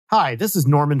Hi, this is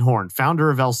Norman Horn, founder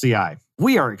of LCI.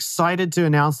 We are excited to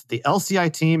announce that the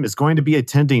LCI team is going to be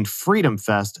attending Freedom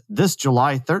Fest this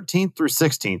July 13th through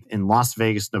 16th in Las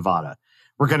Vegas, Nevada.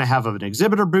 We're going to have an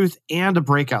exhibitor booth and a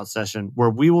breakout session where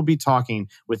we will be talking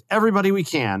with everybody we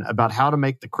can about how to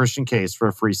make the Christian case for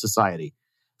a free society.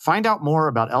 Find out more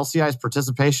about LCI's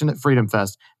participation at Freedom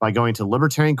Fest by going to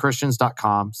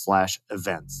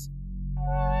libertarianchristians.com/events.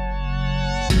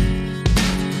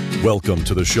 Welcome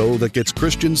to the show that gets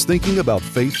Christians thinking about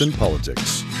faith and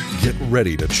politics. Get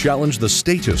ready to challenge the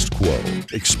status quo,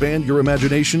 expand your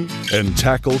imagination, and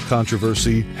tackle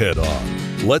controversy head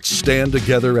on. Let's stand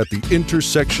together at the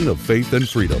intersection of faith and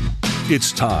freedom.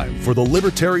 It's time for the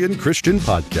Libertarian Christian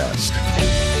Podcast.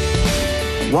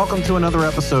 Welcome to another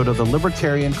episode of the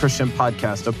Libertarian Christian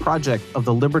Podcast, a project of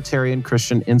the Libertarian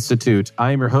Christian Institute.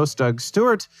 I am your host, Doug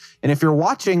Stewart, and if you're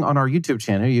watching on our YouTube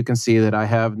channel, you can see that I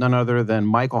have none other than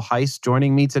Michael Heise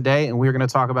joining me today, and we're going to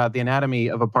talk about the anatomy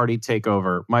of a party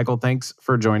takeover. Michael, thanks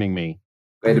for joining me.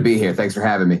 Glad to be here. Thanks for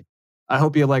having me. I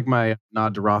hope you like my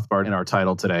nod to Rothbard in our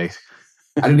title today.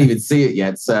 I didn't even see it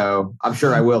yet, so I'm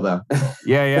sure I will, though.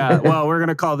 Yeah. Well, we're going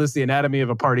to call this the anatomy of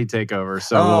a party takeover,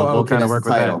 so we'll kind of work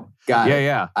with that. Got it.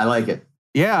 Yeah. I like it.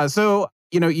 Yeah, so,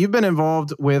 you've been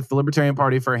involved with the Libertarian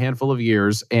Party for a handful of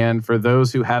years, and for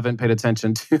those who haven't paid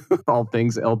attention to all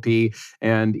things LP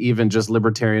and even just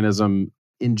libertarianism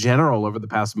in general over the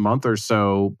past month or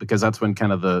so, because that's when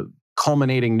kind of the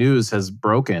culminating news has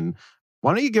broken,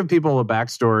 why don't you give people a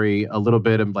backstory, a little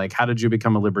bit of like, how did you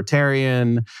become a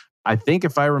libertarian? I think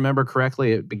if I remember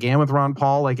correctly, it began with Ron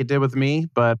Paul like it did with me,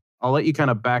 but I'll let you kind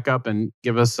of back up and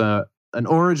give us an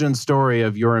origin story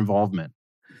of your involvement.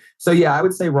 So yeah, I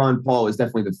would say Ron Paul is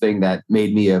definitely the thing that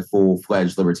made me a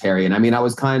full-fledged libertarian. I mean, I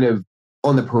was kind of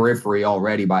on the periphery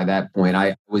already by that point.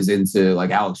 I was into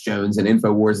like Alex Jones and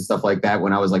InfoWars and stuff like that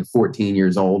when I was like 14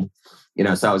 years old.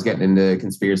 So I was getting into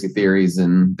conspiracy theories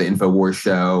and the InfoWars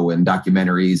show and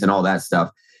documentaries and all that stuff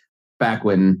back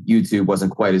when YouTube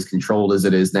wasn't quite as controlled as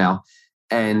it is now.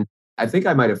 And I think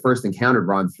I might have first encountered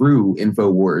Ron through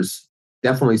InfoWars.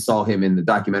 Definitely saw him in the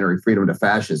documentary Freedom to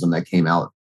Fascism that came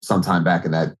out sometime back in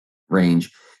that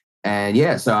range. And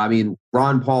yeah, so I mean,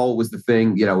 Ron Paul was the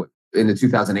thing, in the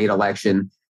 2008 election,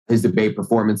 his debate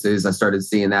performances, I started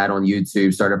seeing that on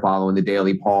YouTube, started following the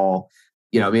Daily Paul.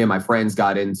 Me and my friends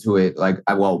got into it,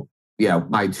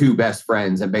 my two best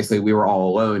friends, and basically we were all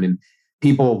alone. And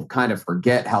people kind of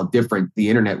forget how different the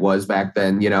internet was back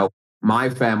then. My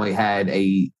family had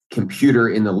a computer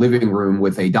in the living room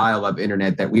with a dial-up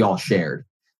internet that we all shared,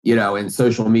 and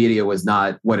social media was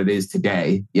not what it is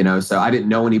today, so I didn't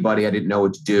know anybody. I didn't know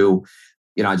what to do.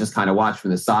 I just kind of watched from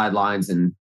the sidelines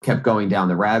and kept going down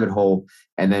the rabbit hole.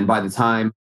 And then by the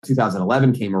time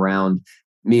 2011 came around,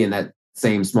 me and that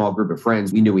same small group of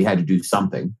friends, we knew we had to do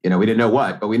something. We didn't know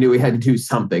what, but we knew we had to do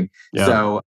something. Yeah.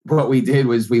 So what we did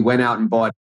was we went out and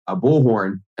bought a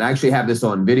bullhorn, and I actually have this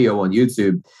on video on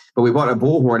YouTube, but we bought a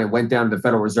bullhorn and went down to the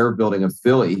Federal Reserve Building of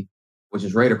Philly, which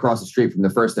is right across the street from the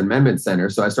First Amendment Center.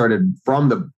 So I started from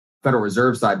the Federal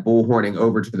Reserve side, bullhorning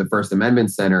over to the First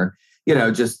Amendment Center,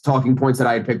 just talking points that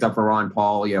I had picked up from Ron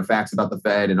Paul, facts about the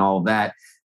Fed and all of that.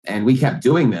 And we kept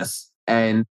doing this.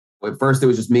 And at first it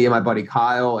was just me and my buddy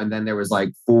Kyle. And then there was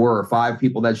like 4 or 5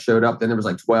 people that showed up. Then there was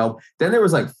like 12. Then there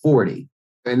was like 40.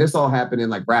 And this all happened in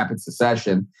like rapid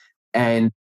succession.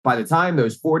 And by the time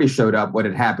those 40 showed up, what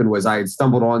had happened was I had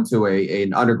stumbled onto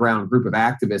an underground group of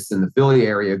activists in the Philly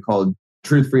area called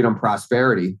Truth, Freedom,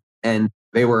 Prosperity. And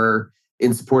they were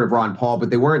in support of Ron Paul,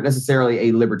 but they weren't necessarily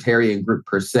a libertarian group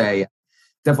per se.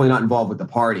 Definitely not involved with the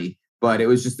party, but it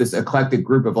was just this eclectic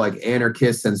group of like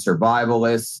anarchists and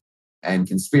survivalists and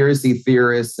conspiracy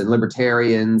theorists and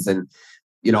libertarians and,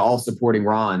 all supporting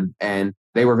Ron. And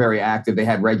they were very active. They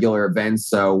had regular events.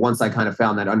 So once I kind of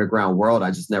found that underground world,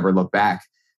 I just never looked back.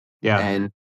 Yeah. And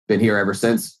been here ever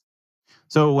since.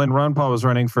 So when Ron Paul was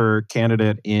running for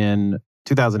candidate in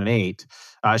 2008,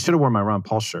 I should have worn my Ron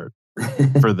Paul shirt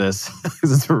for this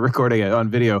since we're recording it on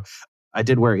video. I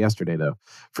did wear it yesterday, though,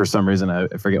 for some reason. I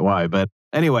forget why. But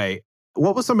anyway,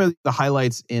 what was some of the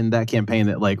highlights in that campaign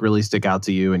that like really stick out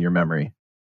to you in your memory?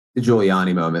 The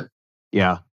Giuliani moment.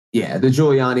 Yeah. Yeah, the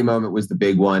Giuliani moment was the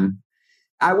big one.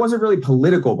 I wasn't really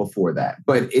political before that,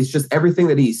 but it's just everything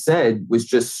that he said was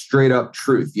just straight up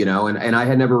truth, and I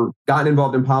had never gotten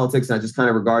involved in politics, and I just kind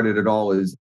of regarded it all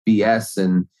as BS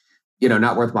and,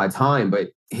 not worth my time. But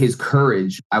his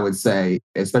courage, I would say,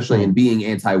 especially in being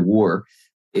anti-war,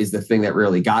 is the thing that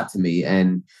really got to me.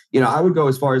 And, I would go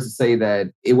as far as to say that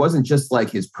it wasn't just like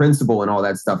his principle and all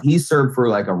that stuff. He served for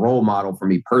like a role model for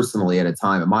me personally at a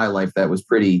time in my life that was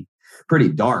pretty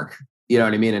dark. You know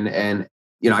what I mean? And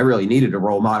I really needed a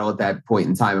role model at that point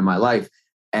in time in my life.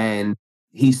 And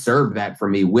he served that for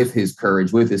me with his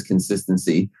courage, with his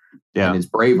consistency and his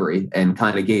bravery, and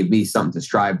kind of gave me something to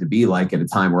strive to be like at a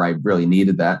time where I really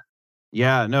needed that.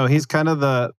 Yeah, no, he's kind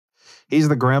of he's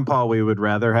the grandpa we would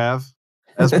rather have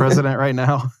as president right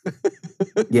now.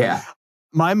 Yeah.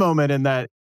 My moment in that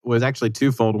was actually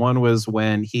twofold. One was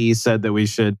when he said that we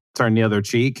should turn the other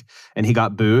cheek, and he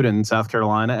got booed in South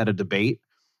Carolina at a debate.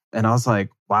 And I was like,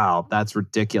 wow, that's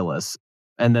ridiculous.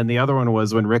 And then the other one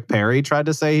was when Rick Perry tried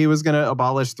to say he was going to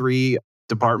abolish 3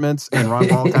 departments, and Ron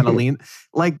Paul kind of leaned,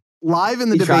 like live in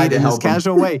the debate in this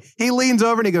casual way. He leans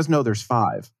over and he goes, no, there's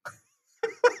 5.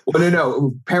 Well,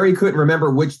 no. Perry couldn't remember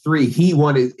which 3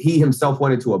 he himself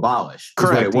wanted to abolish.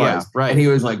 Correct. What it was. Yeah, right. And he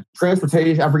was like,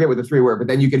 transportation, I forget what the 3 were, but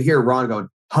then you could hear Ron going,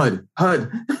 HUD.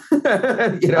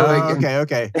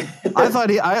 Okay. I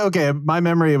thought my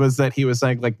memory was that he was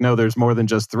saying like, no, there's more than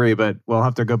just 3, but we'll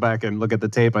have to go back and look at the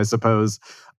tape, I suppose.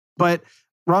 But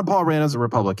Ron Paul ran as a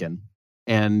Republican,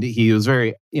 and he was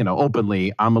very,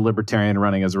 openly, I'm a libertarian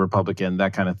running as a Republican,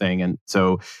 that kind of thing. And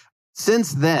so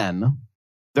since then,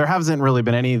 there hasn't really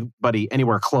been anybody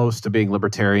anywhere close to being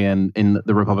libertarian in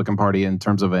the Republican Party in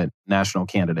terms of a national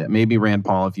candidate. Maybe Rand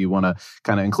Paul, if you want to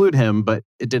kind of include him, but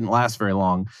it didn't last very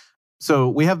long. So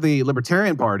we have the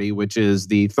Libertarian Party, which is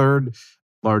the 3rd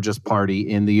largest party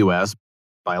in the U.S.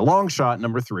 by a long shot,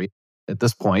 number 3 at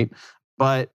this point.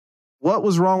 But what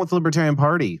was wrong with the Libertarian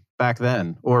Party back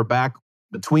then, or back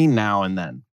between now and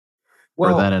then?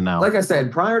 Well, or then and now? Like I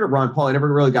said, prior to Ron Paul, I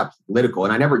never really got political,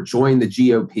 and I never joined the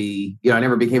GOP. I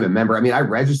never became a member. I mean, I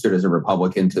registered as a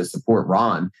Republican to support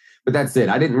Ron, but that's it.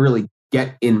 I didn't really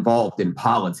get involved in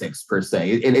politics per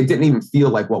se, and it didn't even feel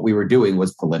like what we were doing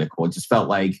was political. It just felt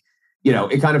like,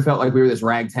 it kind of felt like we were this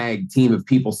ragtag team of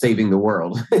people saving the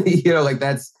world. Like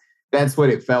that's what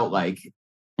it felt like.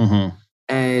 Mm-hmm.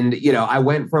 And, I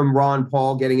went from Ron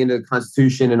Paul getting into the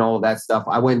Constitution and all of that stuff.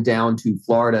 I went down to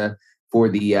Florida for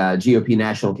the GOP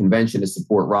National Convention to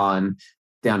support Ron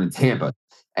down in Tampa.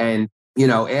 And,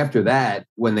 after that,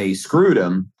 when they screwed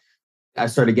him, I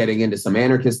started getting into some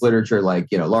anarchist literature like,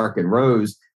 Larkin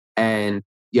Rose. And,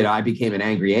 I became an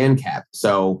angry ANCAP.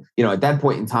 So, at that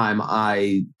point in time,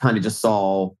 I kind of just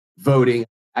saw voting.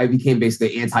 I became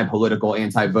basically anti-political,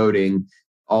 anti-voting,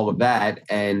 all of that.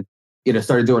 And,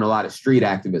 started doing a lot of street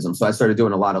activism. So I started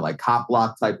doing a lot of like cop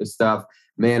block type of stuff,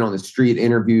 man on the street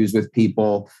interviews with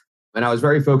people. And I was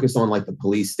very focused on like the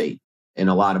police state in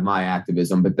a lot of my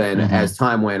activism. But then as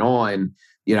time went on,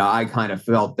 I kind of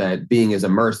felt that being as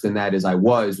immersed in that as I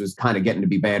was kind of getting to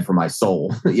be bad for my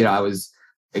soul. I was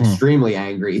extremely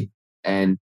angry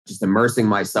and just immersing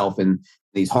myself in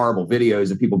these horrible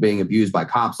videos of people being abused by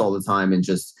cops all the time. And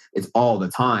just, it's all the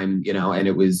time, and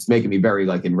it was making me very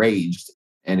like enraged,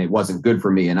 and it wasn't good for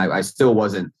me. And I still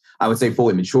wasn't, I would say,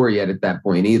 fully mature yet at that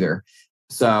point either.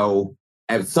 So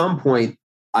at some point,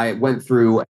 I went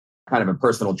through kind of a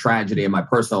personal tragedy in my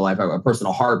personal life, a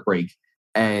personal heartbreak.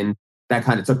 And that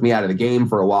kind of took me out of the game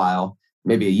for a while,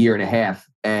 maybe a year and a half.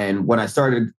 And when I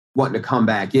started wanting to come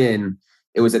back in,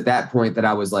 it was at that point that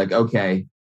I was like, okay,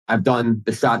 I've done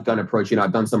the shotgun approach.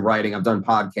 I've done some writing, I've done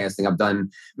podcasting, I've done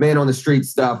man on the street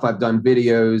stuff, I've done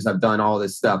videos, I've done all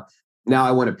this stuff. Now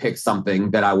I want to pick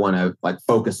something that I want to like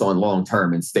focus on long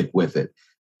term and stick with it.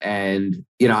 And,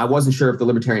 I wasn't sure if the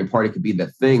Libertarian Party could be the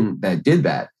thing that did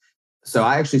that. So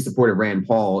I actually supported Rand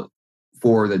Paul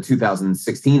for the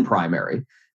 2016 primary.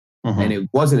 And it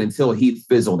wasn't until he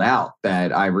fizzled out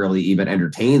that I really even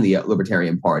entertained the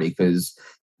Libertarian Party, because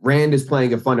Rand is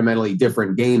playing a fundamentally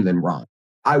different game than Ron.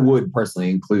 I would personally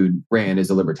include Rand as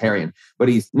a libertarian, but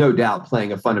he's no doubt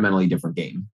playing a fundamentally different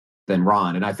game than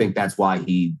Ron. And I think that's why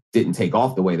he didn't take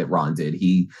off the way that Ron did.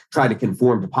 He tried to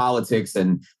conform to politics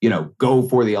and, go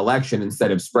for the election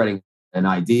instead of spreading an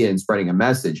idea and spreading a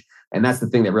message. And that's the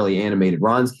thing that really animated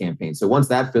Ron's campaign. So once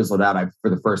that fizzled out, I, for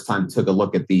the first time, took a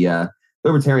look at the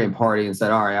Libertarian Party and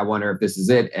said, all right, I wonder if this is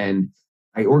it. And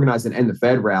I organized an End the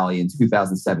Fed rally in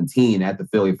 2017 at the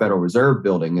Philly Federal Reserve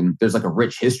building. And there's like a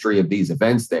rich history of these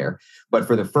events there. But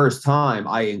for the first time,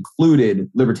 I included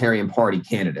Libertarian Party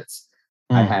candidates.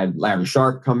 I had Larry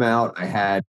Shark come out. I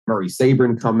had Murray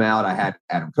Sabrin come out. I had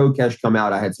Adam Kokesh come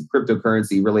out. I had some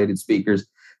cryptocurrency related speakers.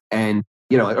 And,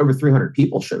 over 300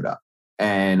 people showed up.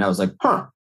 And I was like,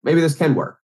 maybe this can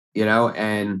work,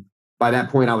 And by that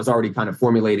point, I was already kind of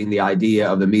formulating the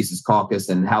idea of the Mises Caucus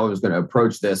and how I was going to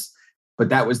approach this. But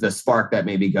that was the spark that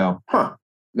made me go,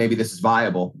 maybe this is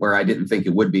viable, where I didn't think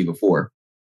it would be before.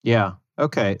 Yeah.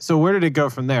 Okay. So where did it go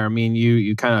from there? I mean,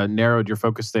 you kind of narrowed your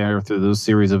focus there through those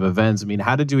series of events. I mean,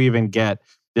 how did you even get,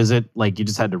 is it like you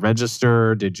just had to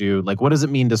register? Did you, like, what does it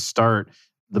mean to start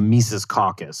the Mises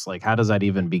Caucus? Like, how does that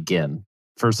even begin?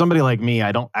 For somebody like me,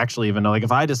 I don't actually even know. Like,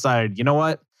 if I decide, you know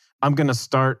what, I'm going to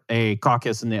start a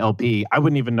caucus in the LP, I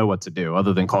wouldn't even know what to do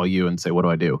other than call you and say, what do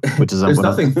I do? Which is There's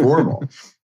nothing formal.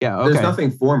 Yeah, okay. There's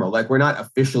nothing formal. Like, we're not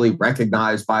officially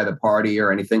recognized by the party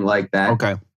or anything like that.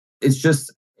 Okay. It's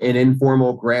just an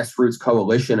informal grassroots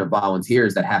coalition of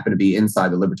volunteers that happen to be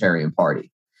inside the Libertarian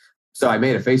Party. So I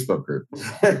made a Facebook group.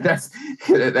 that's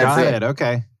Got it. it.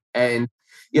 Okay. And,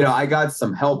 I got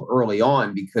some help early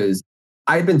on because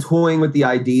I had been toying with the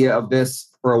idea of this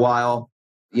for a while,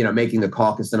 making the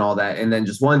caucus and all that. And then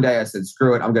just one day I said,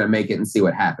 screw it, I'm going to make it and see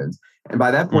what happens. And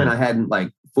by that point, I hadn't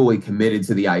fully committed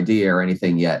to the idea or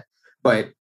anything yet.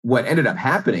 But what ended up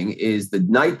happening is the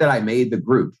night that I made the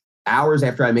group, hours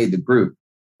after I made the group,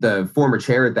 the former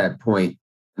chair at that point,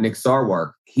 Nick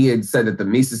Sarwark, he had said that the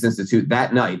Mises Institute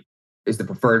that night is the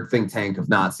preferred think tank of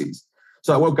Nazis.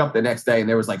 So I woke up the next day and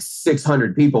there was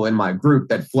 600 people in my group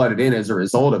that flooded in as a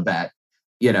result of that.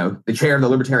 The chair of the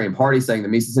Libertarian Party saying the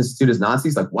Mises Institute is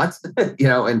Nazis, what?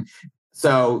 And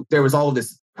so there was all of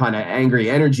this kind of angry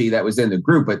energy that was in the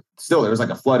group, but still there was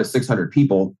a flood of 600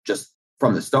 people just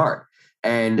from the start.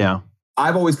 And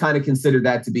I've always kind of considered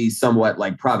that to be somewhat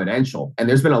providential. And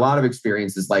there's been a lot of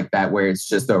experiences like that where it's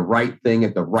just the right thing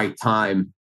at the right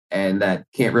time and that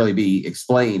can't really be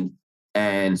explained.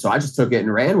 And so I just took it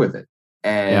and ran with it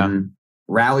and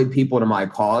rallied people to my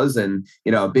cause. And,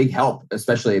 a big help,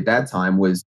 especially at that time,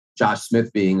 was Josh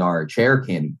Smith being our chair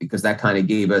candidate, because that kind of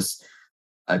gave us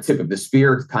a tip of the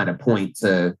spear kind of point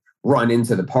to run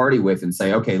into the party with and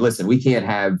say, okay, listen, we can't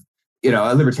have,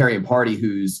 a Libertarian Party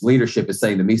whose leadership is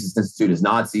saying the Mises Institute is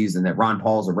Nazis and that Ron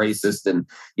Paul's a racist and,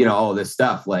 all this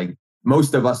stuff.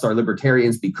 Most of us are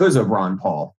libertarians because of Ron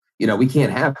Paul. We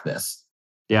can't have this.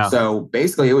 Yeah. So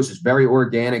basically it was just very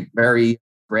organic, very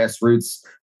grassroots,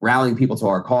 rallying people to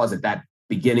our cause at that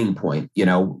beginning point.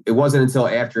 It wasn't until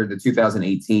after the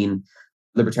 2018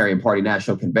 Libertarian Party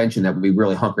National Convention that we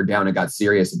really hunkered down and got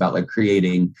serious about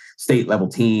creating state level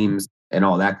teams and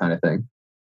all that kind of thing.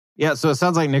 Yeah. So it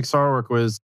sounds like Nick Sarwark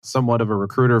was somewhat of a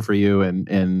recruiter for you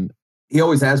and he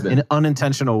always has been. In an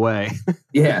unintentional way.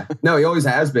 Yeah. No, he always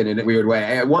has been in a weird way.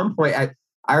 At one point,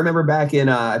 I remember back in,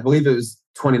 I believe it was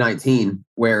 2019,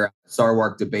 where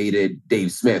Sarwark debated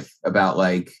Dave Smith about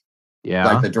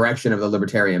the direction of the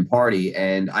Libertarian Party.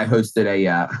 And I hosted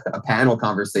a panel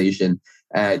conversation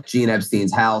at Gene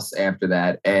Epstein's house after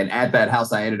that. And at that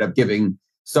house, I ended up giving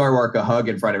Sarwark a hug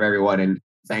in front of everyone and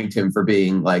thanked him for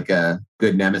being a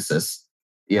good nemesis.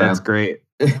 That's great.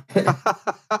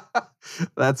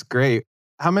 That's great.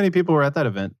 How many people were at that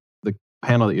event? The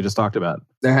panel that you just talked about?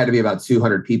 There had to be about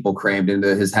 200 people crammed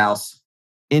into his house.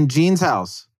 In Gene's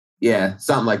house? Yeah,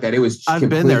 something like that. It was I've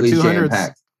completely been there.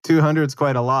 jam-packed. 200's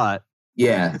quite a lot.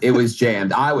 Yeah, it was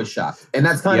jammed. I was shocked. And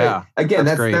that's kind of, again,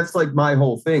 that's my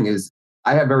whole thing is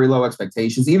I have very low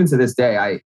expectations. Even to this day,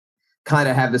 I kind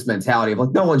of have this mentality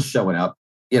of no one's showing up.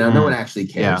 No one actually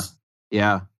cares.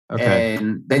 Yeah. Okay.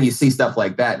 And then you see stuff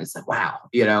like that and it's wow,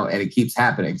 and it keeps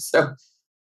happening. So,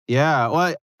 yeah,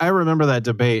 well, I remember that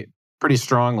debate pretty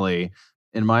strongly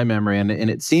in my memory. And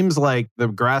it seems like the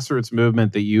grassroots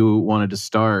movement that you wanted to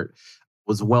start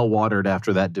was well watered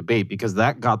after that debate, because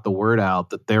that got the word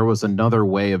out that there was another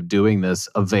way of doing this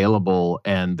available.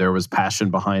 And there was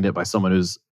passion behind it by someone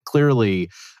who's clearly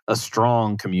a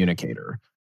strong communicator.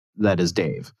 That is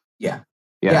Dave. Yeah.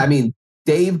 I mean,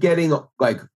 Dave getting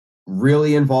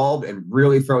really involved and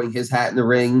really throwing his hat in the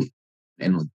ring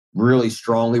and really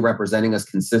strongly representing us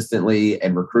consistently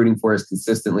and recruiting for us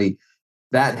consistently.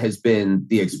 That has been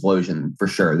the explosion for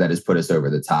sure that has put us over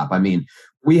the top. I mean,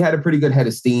 we had a pretty good head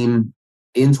of steam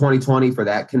in 2020 for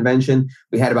that convention.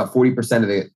 We had about 40% of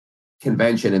the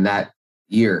convention in that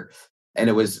year. And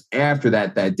it was after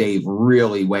that Dave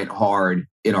really went hard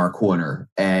in our corner.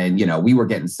 And, we were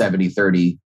getting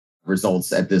 70-30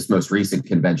 results at this most recent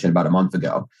convention about a month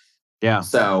ago. Yeah.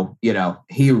 So,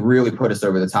 he really put us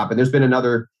over the top. And there's been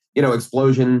another,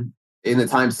 explosion in the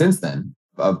time since then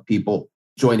of people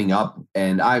joining up.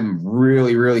 And I'm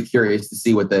really, really curious to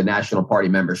see what the National Party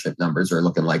membership numbers are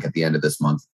looking like at the end of this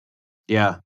month.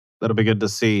 Yeah, that'll be good to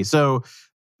see. So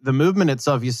the movement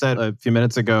itself, you said a few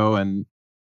minutes ago, and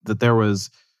that there was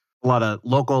a lot of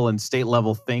local and state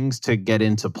level things to get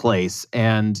into place.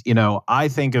 And, I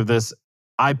think of this,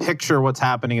 I picture what's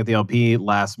happening at the LP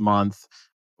last month.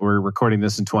 We're recording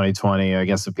this in 2020. I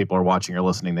guess if people are watching or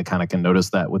listening, they kind of can notice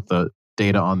that with the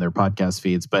data on their podcast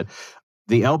feeds. But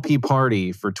the LP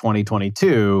party for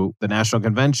 2022, the National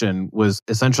Convention, was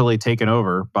essentially taken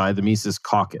over by the Mises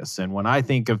Caucus. And when I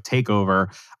think of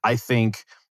takeover, I think,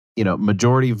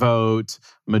 majority vote,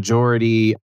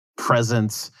 majority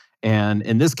presence, And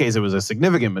in this case, it was a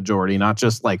significant majority, not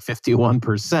just like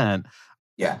 51%.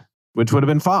 Yeah. Which would have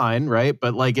been fine, right?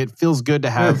 But like it feels good to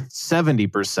have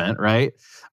 70%, right?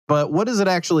 But what does it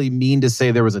actually mean to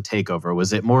say there was a takeover?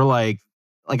 Was it more like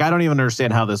I don't even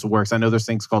understand how this works. I know there's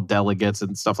things called delegates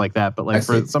and stuff like that, but like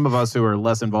for some of us who are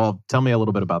less involved, tell me a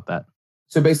little bit about that.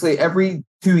 So basically every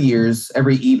 2 years,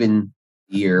 every even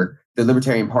year, the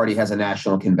Libertarian Party has a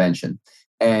national convention.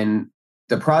 And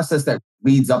the process that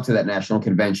leads up to that national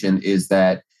convention is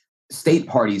that state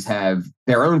parties have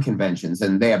their own conventions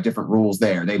and they have different rules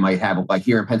there. They might have, like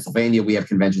here in Pennsylvania, we have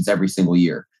conventions every single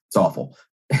year. It's awful.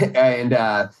 And,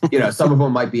 some of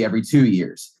them might be every 2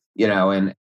 years,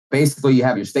 and basically you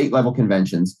have your state level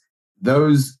conventions.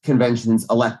 Those conventions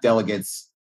elect delegates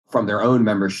from their own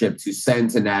membership to send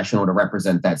to national to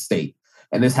represent that state.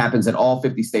 And this happens in all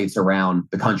 50 states around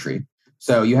the country.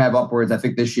 So you have upwards, I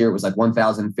think this year it was like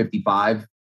 1,055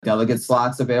 delegate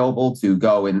slots available to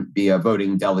go and be a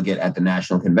voting delegate at the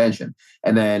national convention.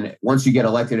 And then once you get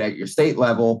elected at your state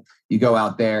level, you go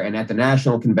out there, and at the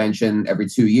national convention every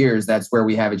 2 years, that's where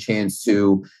we have a chance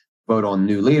to vote on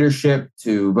new leadership,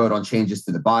 to vote on changes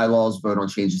to the bylaws, vote on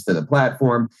changes to the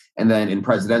platform, and then in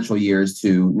presidential years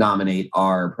to nominate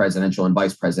our presidential and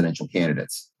vice presidential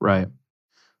candidates. Right.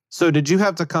 So did you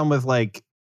have to come with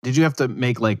did you have to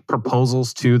make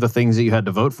proposals to the things that you had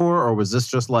to vote for? Or was this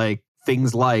just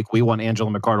things like we want Angela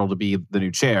McArdle to be the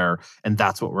new chair, and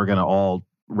that's what we're going to all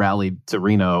rally to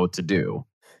Reno to do?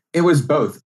 It was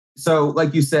both. So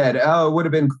like you said, it would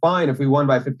have been fine if we won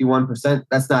by 51%.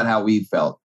 That's not how we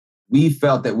felt. We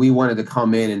felt that we wanted to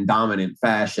come in dominant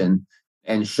fashion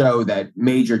and show that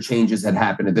major changes had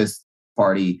happened to this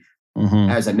party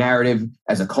as a narrative,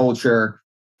 as a culture,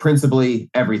 principally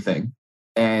everything.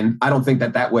 And I don't think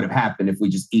that would have happened if we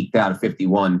just eked out a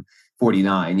 51-49.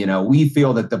 We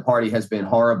feel that the party has been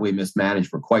horribly mismanaged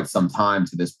for quite some time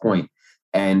to this point.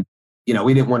 And,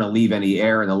 we didn't want to leave any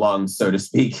air in the lungs, so to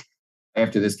speak,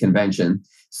 after this convention.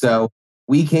 So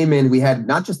we came in, we had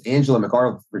not just Angela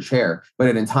McArdle for chair, but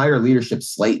an entire leadership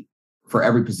slate for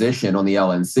every position on the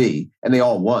LNC, and they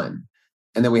all won.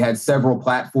 And then we had several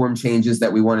platform changes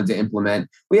that we wanted to implement.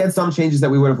 We had some changes that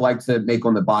we would have liked to make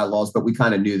on the bylaws, but we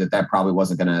kind of knew that probably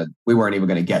we weren't even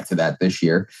going to get to that this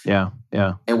year. Yeah.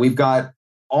 And we've got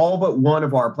all but one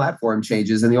of our platform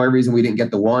changes. And the only reason we didn't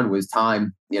get the one was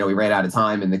time. We ran out of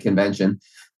time in the convention.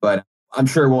 But I'm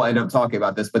sure we'll end up talking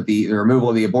about this. But the removal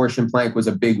of the abortion plank was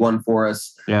a big one for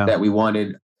us that we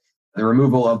wanted. The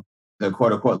removal of the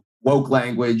quote unquote woke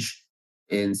language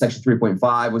in section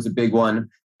 3.5 was a big one.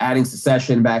 Adding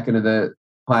secession back into the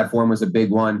platform was a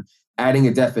big one. Adding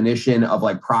a definition of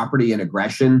property and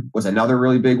aggression was another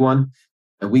really big one.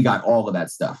 And we got all of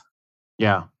that stuff.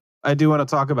 Yeah, I do want to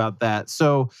talk about that.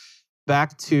 So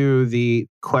back to the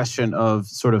question of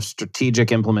sort of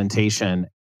strategic implementation,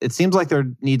 it seems like there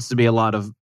needs to be a lot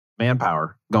of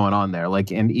manpower going on there,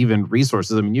 and even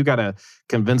resources. I mean, you got to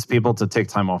convince people to take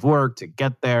time off work to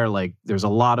get there. There's a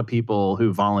lot of people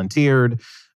who volunteered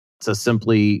to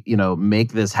simply,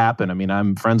 make this happen. I mean,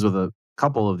 I'm friends with a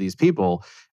couple of these people,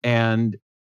 and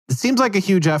it seems like a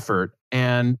huge effort.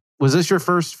 And was this your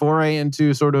first foray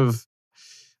into sort of,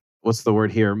 what's the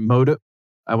word here?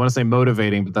 I want to say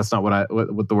motivating, but that's not what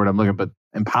the word I'm looking for, but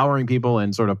empowering people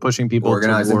and sort of pushing people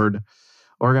toward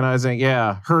organizing.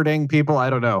 Yeah. Hurting people. I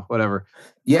don't know, whatever.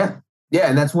 Yeah. Yeah.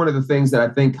 And that's one of the things that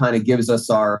I think kind of gives us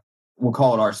we'll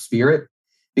call it our spirit,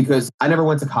 because I never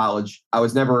went to college. I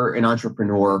was never an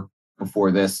entrepreneur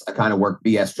before this. I kind of worked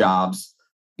BS jobs.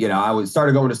 I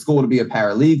started going to school to be a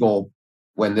paralegal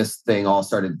when this thing all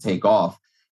started to take off.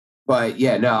 But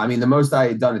yeah, no, I mean, the most I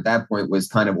had done at that point was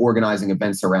kind of organizing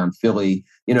events around Philly.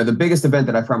 The biggest event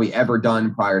that I've probably ever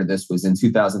done prior to this was in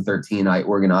 2013. I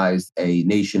organized a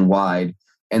nationwide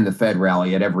End the Fed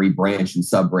rally at every branch and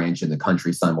sub-branch in the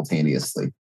country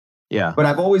simultaneously. Yeah. But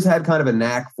I've always had kind of a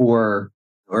knack for,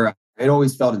 or it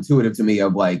always felt intuitive to me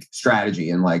of strategy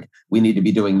and we need to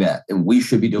be doing that and we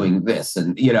should be doing this.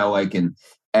 And,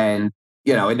 and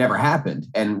it never happened.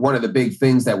 And one of the big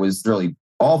things that was really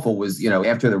awful was,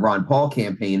 after the Ron Paul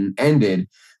campaign ended,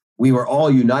 we were all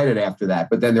united after that.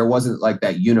 But then there wasn't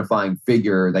that unifying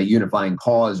figure, that unifying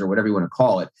cause or whatever you want to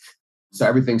call it. So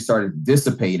everything started to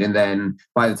dissipate. And then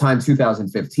by the time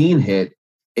 2015 hit,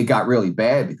 it got really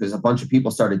bad because a bunch of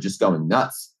people started just going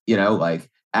nuts.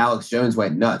 Alex Jones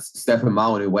went nuts. Stephen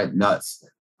Molyneux went nuts.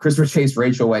 Christopher Chase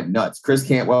Rachel went nuts. Chris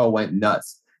Cantwell went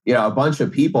nuts. A bunch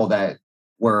of people that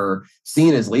were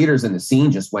seen as leaders in the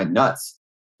scene just went nuts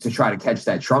to try to catch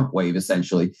that Trump wave,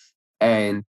 essentially.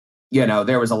 And,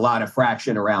 there was a lot of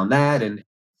fraction around that. And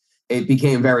it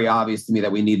became very obvious to me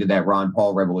that we needed that Ron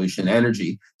Paul revolution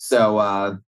energy.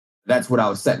 So that's what I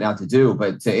was setting out to do.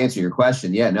 But to answer your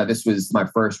question, yeah, no, this was my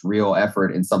first real effort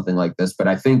in something like this. But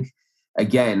I think,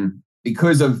 again,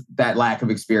 because of that lack of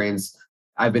experience,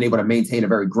 I've been able to maintain a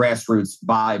very grassroots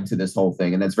vibe to this whole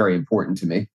thing. And that's very important to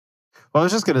me. Well, I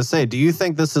was just going to say, do you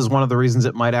think this is one of the reasons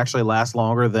it might actually last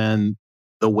longer than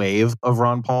the wave of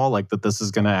Ron Paul? Like that this is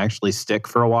going to actually stick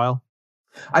for a while?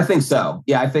 I think so.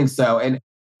 Yeah, I think so. And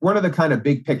one of the kind of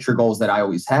big picture goals that I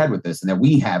always had with this and that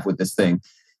we have with this thing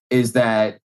is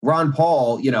that Ron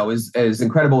Paul, is as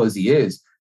incredible as he is,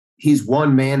 he's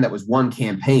one man that was one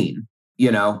campaign,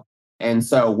 And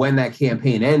so when that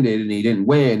campaign ended and he didn't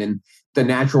win, and the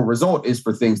natural result is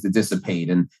for things to dissipate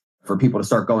and for people to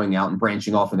start going out and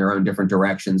branching off in their own different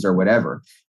directions or whatever.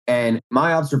 And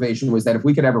my observation was that if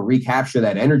we could ever recapture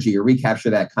that energy or recapture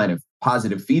that kind of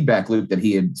positive feedback loop that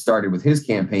he had started with his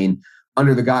campaign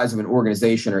under the guise of an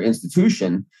organization or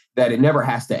institution, that it never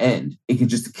has to end. It could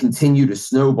just continue to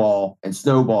snowball and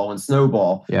snowball and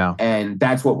snowball. Yeah. And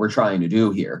that's what we're trying to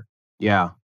do here.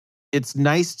 Yeah. It's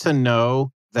nice to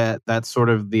know that that's sort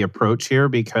of the approach here,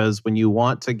 because when you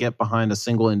want to get behind a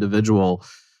single individual,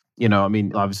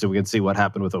 obviously we can see what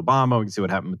happened with Obama. We can see what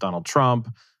happened with Donald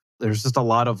Trump. There's just a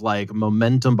lot of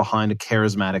momentum behind a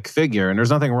charismatic figure. And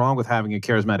there's nothing wrong with having a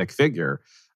charismatic figure,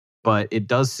 but it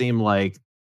does seem like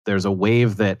there's a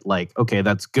wave that okay,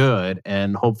 that's good.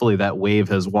 And hopefully that wave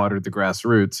has watered the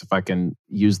grassroots, if I can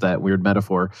use that weird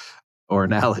metaphor or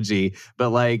analogy.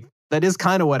 But that is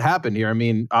kind of what happened here. I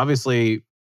mean, obviously,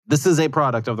 this is a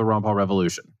product of the Ron Paul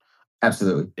Revolution.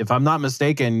 Absolutely. If I'm not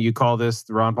mistaken, you call this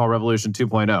the Ron Paul Revolution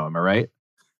 2.0. Am I right?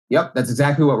 Yep, that's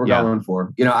exactly what we're going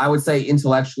for. I would say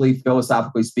intellectually,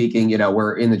 philosophically speaking,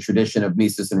 we're in the tradition of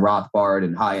Mises and Rothbard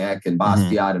and Hayek and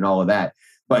Bastiat and all of that.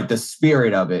 But the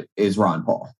spirit of it is Ron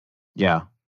Paul. Yeah.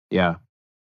 Yeah.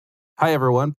 Hi,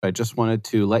 everyone. I just wanted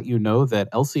to let you know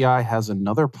that LCI has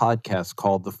another podcast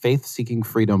called the Faith Seeking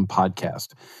Freedom Podcast.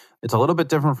 It's a little bit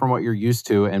different from what you're used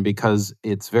to. And because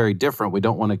it's very different, we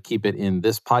don't want to keep it in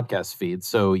this podcast feed.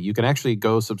 So you can actually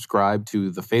go subscribe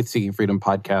to the Faith Seeking Freedom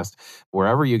Podcast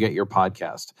wherever you get your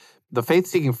podcast. The Faith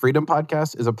Seeking Freedom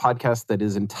Podcast is a podcast that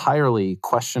is entirely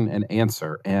question and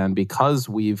answer. And because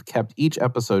we've kept each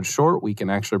episode short, we can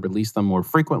actually release them more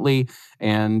frequently.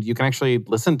 And you can actually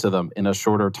listen to them in a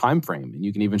shorter time frame. And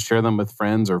you can even share them with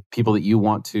friends or people that you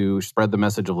want to spread the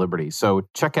message of liberty. So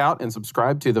check out and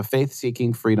subscribe to the Faith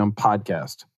Seeking Freedom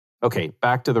Podcast. Okay,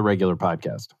 back to the regular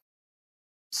podcast.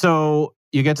 So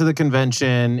you get to the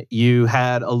convention, you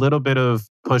had a little bit of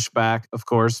pushback, of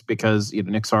course, because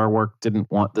Nick Sarwark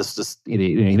didn't want this to,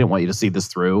 he didn't want you to see this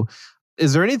through.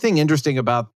 Is there anything interesting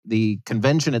about the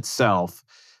convention itself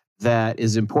that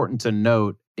is important to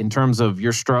note in terms of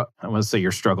your I want to say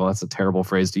your struggle. That's a terrible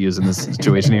phrase to use in this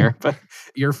situation here, but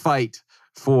your fight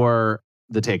for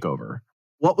the takeover.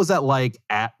 What was that like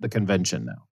at the convention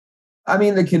now? I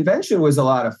mean, the convention was a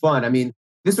lot of fun. I mean,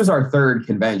 this was our third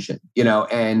convention,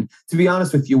 and to be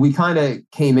honest with you, we kind of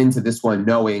came into this one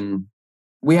knowing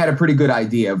we had a pretty good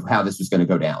idea of how this was going to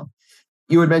go down.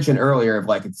 You had mentioned earlier of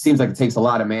it seems like it takes a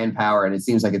lot of manpower and it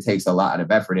seems like it takes a lot of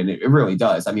effort, and it really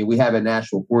does. I mean, we have a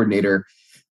national coordinator.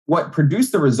 What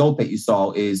produced the result that you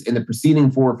saw is in the preceding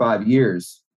 4 or 5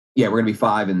 years, we're going to be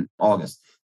 5 in August.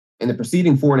 In the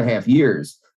preceding 4.5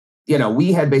 years,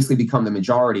 we had basically become the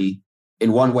majority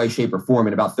in one way, shape, or form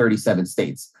in about 37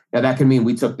 states. Now, that can mean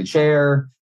we took the chair.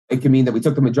 It can mean that we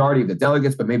took the majority of the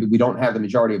delegates, but maybe we don't have the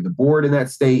majority of the board in that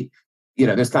state.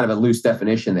 There's kind of a loose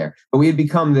definition there. But we had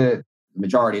become the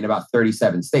majority in about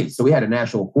 37 states. So we had a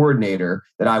national coordinator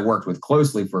that I worked with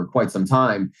closely for quite some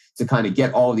time to kind of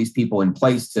get all of these people in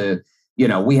place to,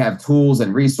 we have tools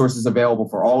and resources available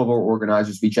for all of our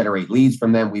organizers. We generate leads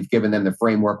from them. We've given them the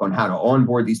framework on how to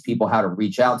onboard these people, how to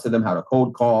reach out to them, how to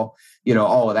cold call,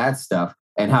 all of that stuff,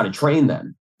 and how to train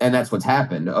them. And that's what's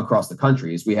happened across the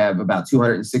country is we have about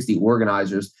 260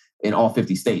 organizers in all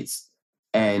 50 states.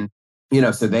 And,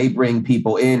 so they bring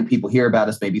people in, people hear about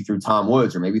us maybe through Tom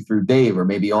Woods or maybe through Dave or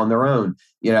maybe on their own,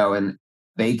 and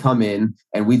they come in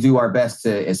and we do our best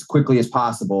to, as quickly as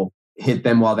possible, hit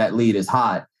them while that lead is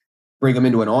hot, bring them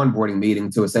into an onboarding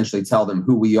meeting to essentially tell them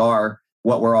who we are,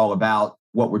 what we're all about,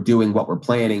 what we're doing, what we're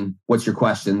planning, what's your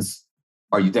questions,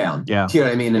 are you down? Yeah. You know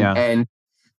what I mean? Yeah. And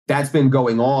that's been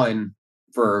going on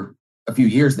for a few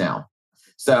years now.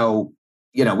 So,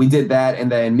 we did that. And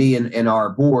then me and our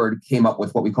board came up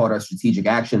with what we called our strategic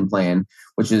action plan,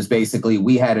 which is basically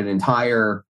we had an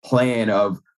entire plan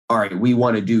of, all right, we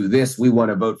want to do this. We want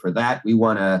to vote for that. We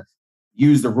want to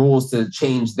use the rules to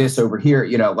change this over here,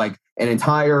 an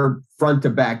entire front to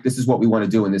back. This is what we want to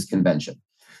do in this convention.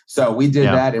 So we did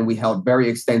that, and we held very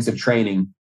extensive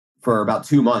training for about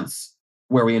 2 months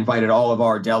where we invited all of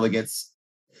our delegates.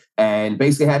 and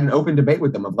basically had an open debate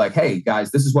with them of like, hey, guys,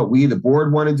 this is what we, the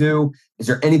board, want to do. Is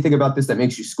there anything about this that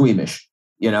makes you squeamish?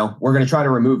 We're going to try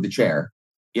to remove the chair.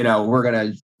 We're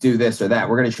going to do this or that.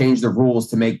 We're going to change the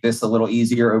rules to make this a little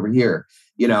easier over here,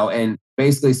 and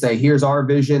basically say, here's our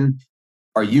vision.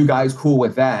 Are you guys cool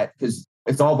with that? Because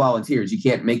it's all volunteers. You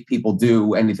can't make people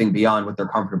do anything beyond what they're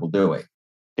comfortable doing.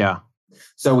 Yeah.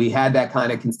 So we had that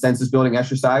kind of consensus building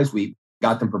exercise. We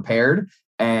got them prepared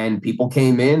and people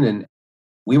came in and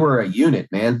we were a unit,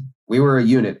 man. We were a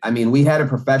unit. I mean, we had a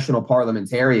professional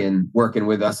parliamentarian working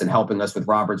with us and helping us with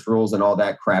Robert's rules and all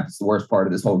that crap. It's the worst part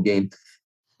of this whole game.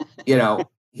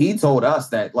 He told us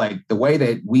that like the way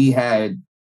that we had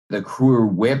the crew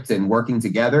whipped and working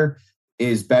together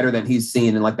is better than he's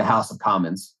seen in like the House of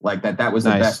Commons. Like that was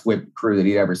the best whipped crew that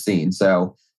he'd ever seen.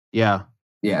 So yeah.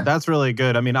 Yeah. That's really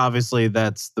good. I mean, obviously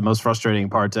that's the most frustrating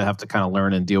part, to have to kind of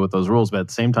learn and deal with those rules. But at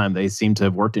the same time, they seem to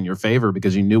have worked in your favor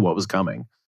because you knew what was coming.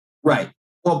 Right.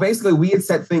 Well, basically we had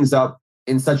set things up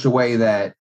in such a way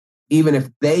that even if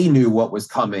they knew what was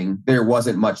coming, there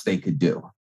wasn't much they could do.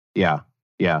 Yeah.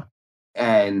 Yeah.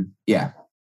 And yeah.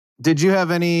 Did you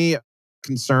have any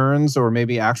concerns or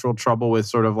maybe actual trouble with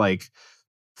sort of like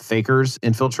fakers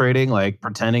infiltrating, like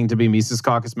pretending to be Mises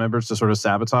Caucus members to sort of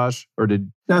sabotage? Or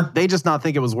did they just not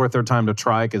think it was worth their time to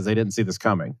try because they didn't see this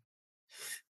coming?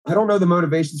 I don't know the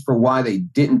motivations for why they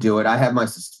didn't do it. I have my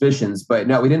suspicions, but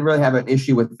no, we didn't really have an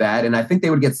issue with that. And I think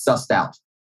they would get sussed out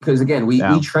because again, we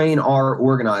train our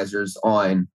organizers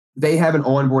on, they have an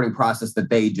onboarding process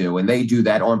that they do, and they do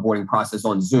that onboarding process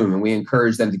on Zoom. And we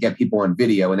encourage them to get people on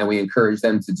video. And then we encourage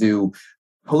them to do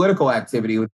political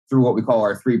activity through what we call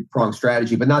our 3-pronged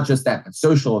strategy, but not just that, but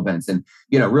social events. And,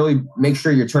 really make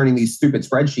sure you're turning these stupid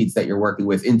spreadsheets that you're working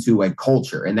with into a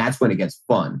culture. And that's when it gets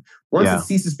fun. Once it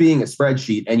ceases being a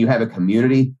spreadsheet and you have a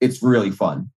community, it's really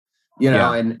fun,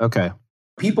 and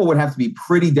people would have to be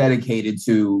pretty dedicated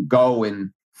to go and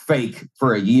fake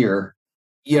for a year,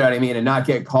 you know what I mean? And not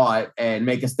get caught and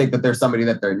make us think that they're somebody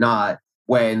that they're not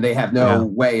when they have no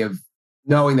way of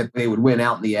knowing that they would win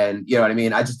out in the end. You know what I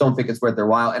mean? I just don't think it's worth their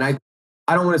while. And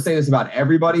I don't want to say this about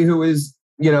everybody who is,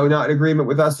 not in agreement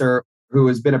with us or who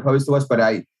has been opposed to us, but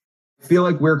I feel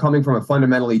like we're coming from a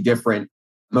fundamentally different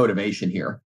motivation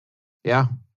here. Yeah.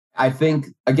 I think,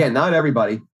 again, not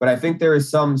everybody, but I think there is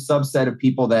some subset of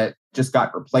people that just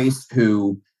got replaced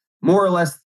who more or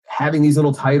less having these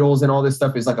little titles and all this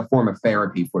stuff is like a form of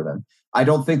therapy for them. I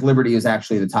don't think liberty is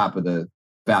actually the top of the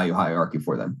value hierarchy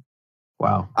for them.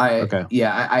 Wow. I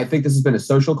think this has been a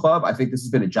social club. I think this has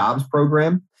been a jobs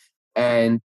program.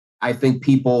 And I think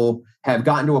people have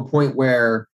gotten to a point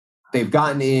where they've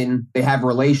gotten in, they have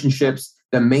relationships.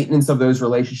 The maintenance of those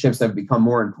relationships have become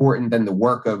more important than the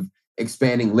work of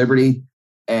expanding liberty.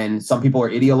 And some people are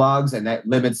ideologues, and that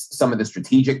limits some of the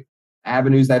strategic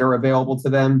avenues that are available to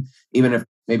them, even if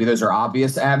maybe those are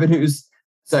obvious avenues.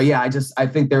 So yeah, I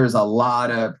think there's a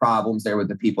lot of problems there with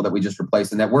the people that we just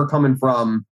replaced, and that we're coming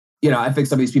from. I think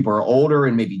some of these people are older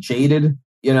and maybe jaded,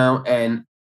 and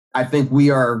I think we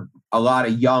are a lot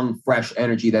of young, fresh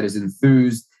energy that is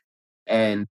enthused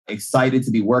and excited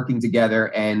to be working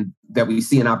together, and that we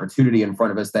see an opportunity in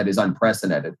front of us that is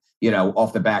unprecedented,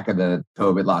 off the back of the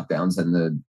COVID lockdowns and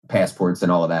the passports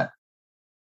and all of that.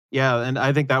 Yeah. And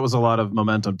I think that was a lot of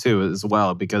momentum too, as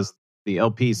well, because the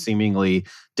LP seemingly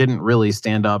didn't really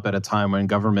stand up at a time when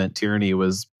government tyranny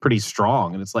was pretty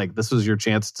strong. And it's like, this was your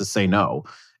chance to say no.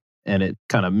 And it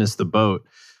kind of missed the boat.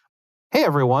 Hey,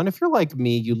 everyone. If you're like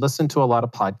me, you listen to a lot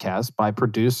of podcasts by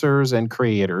producers and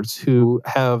creators who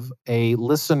have a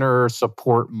listener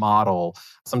support model.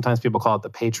 Sometimes people call it the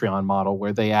Patreon model,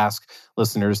 where they ask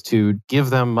listeners to give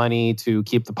them money to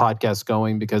keep the podcast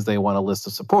going because they want a list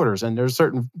of supporters. And there's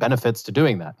certain benefits to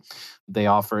doing that. They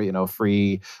offer,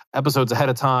 free episodes ahead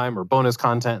of time or bonus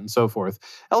content and so forth.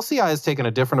 LCI has taken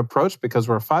a different approach because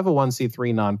we're a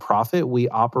 501c3 nonprofit. We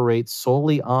operate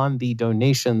solely on the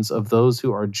donations of those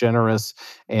who are generous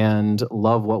and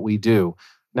love what we do.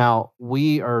 Now,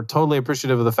 we are totally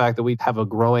appreciative of the fact that we have a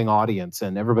growing audience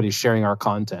and everybody's sharing our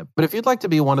content. But if you'd like to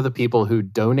be one of the people who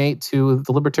donate to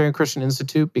the Libertarian Christian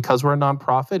Institute, because we're a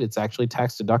nonprofit, it's actually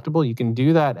tax deductible. You can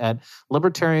do that at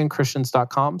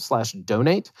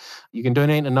libertarianchristians.com/donate. You can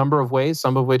donate in a number of ways,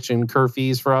 some of which incur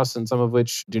fees for us and some of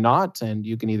which do not. And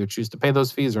you can either choose to pay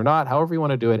those fees or not. However you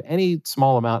want to do it, any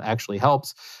small amount actually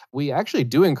helps. we actually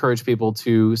do encourage people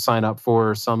to sign up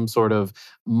for some sort of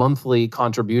monthly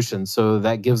contribution. So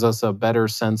that gives us a better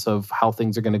sense of how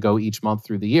things are going to go each month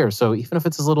through the year. So even if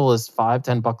it's as little as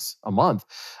 $5-10 a month,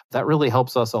 that really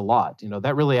helps us a lot.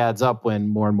 That really adds up when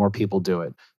more and more people do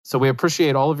it. So we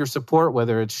appreciate all of your support,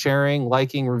 whether it's sharing,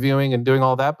 liking, reviewing, and doing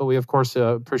all that. But we, of course,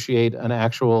 appreciate an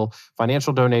actual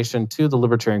financial donation to the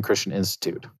Libertarian Christian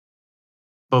Institute.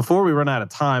 Before we run out of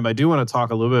time, I do want to talk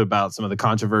a little bit about some of the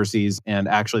controversies and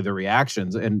actually the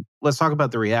reactions. And let's talk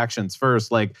about the reactions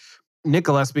first. Like Nick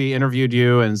Gillespie interviewed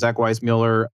you and Zach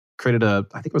Weissmuller created I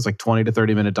think it was like 20 to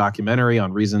 30 minute documentary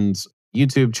on Reason's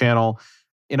YouTube channel.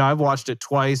 I've watched it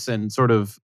twice and sort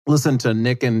of listened to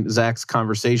Nick and Zach's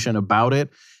conversation about it.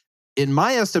 In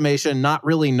my estimation, not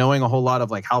really knowing a whole lot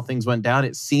of like how things went down,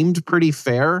 it seemed pretty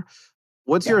fair.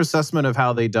 What's your assessment of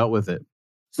how they dealt with it?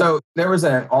 So there was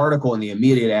an article in the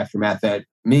immediate aftermath that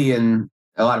me and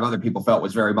a lot of other people felt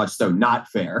was very much so not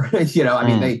fair. I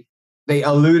mean, they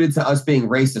alluded to us being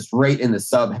racist right in the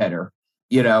subheader,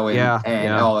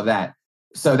 and all of that.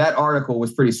 So that article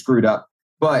was pretty screwed up.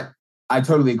 But I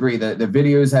totally agree that the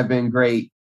videos have been great.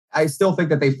 I still think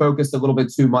that they focused a little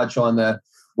bit too much on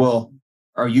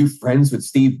are you friends with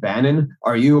Steve Bannon?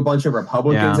 Are you a bunch of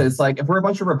Republicans? And it's like, if we're a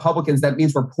bunch of Republicans, that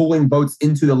means we're pulling votes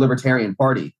into the Libertarian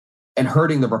Party and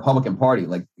hurting the Republican Party.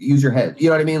 Like, use your head. You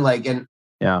know what I mean?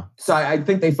 So I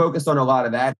think they focused on a lot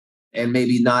of that and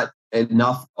maybe not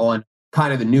enough on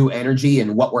kind of the new energy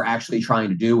and what we're actually trying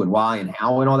to do and why and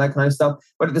how and all that kind of stuff.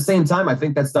 But at the same time, I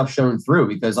think that stuff shone through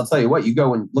because I'll tell you what, you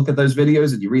go and look at those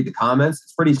videos and you read the comments,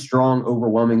 it's pretty strong,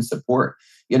 overwhelming support,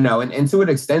 and to an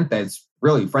extent that's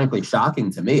really, frankly,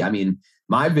 shocking to me. I mean,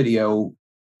 my video,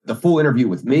 the full interview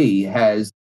with me,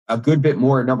 has a good bit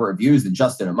more number of views than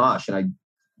Justin Amash. And I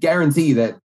guarantee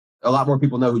that a lot more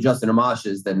people know who Justin Amash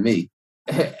is than me.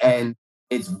 And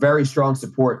it's very strong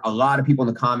support. A lot of people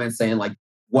in the comments saying like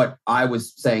what I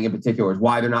was saying in particular is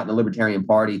why they're not in the Libertarian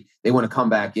Party. They want to come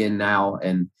back in now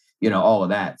and, all of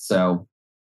that. So.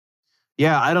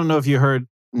 Yeah, I don't know if you heard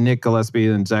Nick Gillespie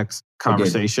and Zach's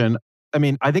conversation. I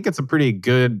mean, I think it's a pretty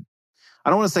good, I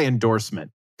don't want to say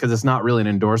endorsement because it's not really an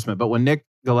endorsement, but when Nick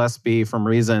Gillespie from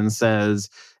Reason says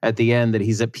at the end that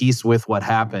he's at peace with what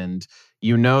happened,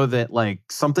 that like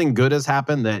something good has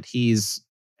happened that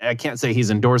I can't say he's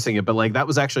endorsing it, but like that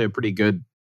was actually a pretty good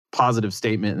positive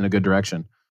statement in a good direction.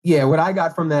 Yeah, what I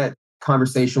got from that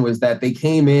conversation was that they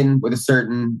came in with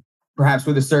perhaps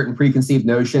with a certain preconceived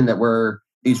notion that we're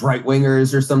these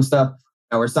right-wingers or some stuff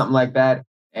or something like that,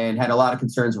 and had a lot of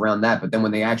concerns around that. But then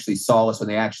when they actually saw us, when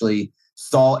they actually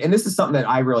saw, and this is something that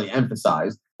I really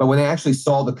emphasize, but when they actually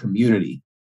saw the community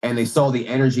and they saw the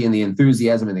energy and the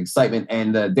enthusiasm and excitement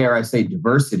and the, dare I say,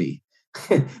 diversity,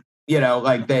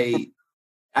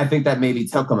 I think that maybe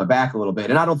took them aback a little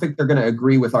bit. And I don't think they're going to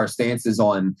agree with our stances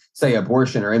on, say,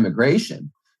 abortion or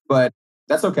immigration, but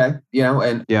that's okay,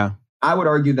 and I would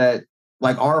argue that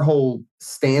like our whole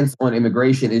stance on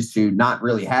immigration is to not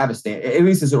really have a stance, at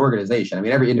least as an organization. I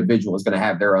mean, every individual is going to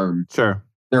have their own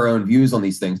views on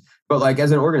these things. But like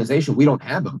as an organization, we don't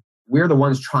have them. We're the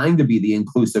ones trying to be the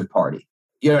inclusive party.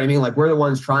 You know what I mean? Like we're the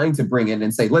ones trying to bring in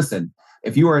and say, listen,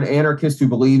 if you are an anarchist who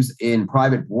believes in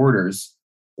private borders,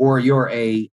 or you're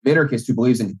a minarchist who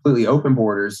believes in completely open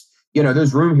borders,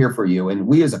 there's room here for you. And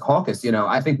we as a caucus,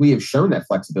 I think we have shown that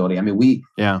flexibility. I mean, we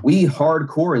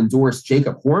hardcore endorsed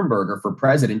Jacob Hornberger for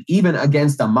president, even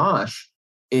against Amash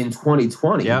in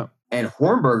 2020. Yeah. And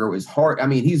Hornberger was hard. I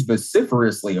mean, he's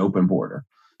vociferously open border,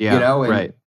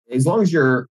 and as long as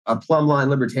you're a plumb line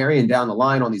libertarian down the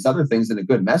line on these other things and a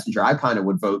good messenger, I kind of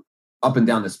would vote up and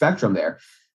down the spectrum there.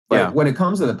 But when it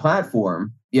comes to the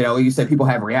platform, you said people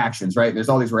have reactions, right? There's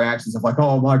all these reactions of like,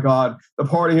 oh my God, the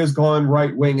party has gone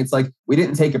right wing. It's like, we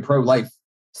didn't take a pro-life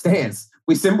stance.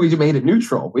 We simply made it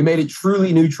neutral. We made it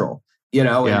truly neutral,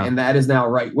 and that is now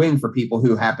right wing for people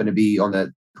who happen to be on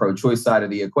the pro-choice side of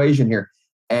the equation here.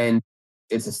 And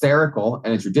it's hysterical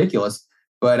and it's ridiculous.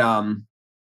 But,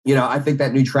 I think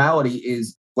that neutrality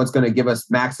is what's going to give us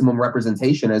maximum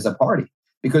representation as a party,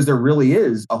 because there really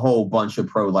is a whole bunch of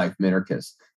pro-life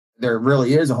minarchists. There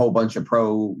really is a whole bunch of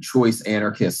pro-choice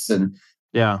anarchists. And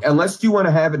unless you want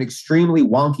to have an extremely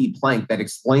wonky plank that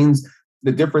explains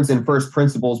the difference in first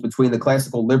principles between the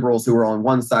classical liberals who are on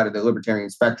one side of the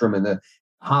libertarian spectrum and the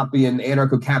Hoppian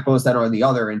anarcho-capitalists that are on the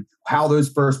other, and how those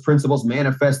first principles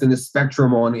manifest in the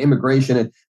spectrum on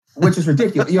immigration, which is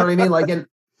ridiculous. You know what I mean? Like, and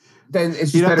then it's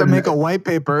just you have to make a white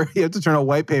paper. You have to turn a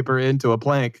white paper into a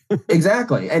plank.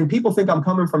 Exactly. And people think I'm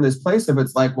coming from this place of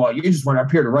it's like, well, you just want to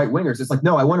appear to right wingers. It's like,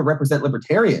 no, I want to represent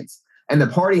libertarians. And the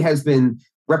party has been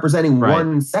representing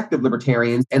one sect of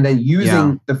libertarians and then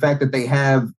using the fact that they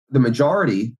have the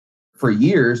majority for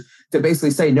years to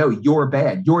basically say, no, you're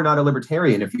bad. You're not a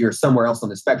libertarian if you're somewhere else on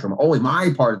the spectrum. Only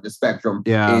my part of the spectrum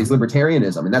is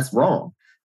libertarianism, and that's wrong.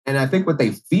 And I think what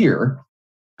they fear,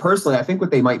 personally, I think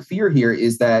what they might fear here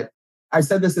is that, I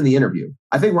said this in the interview,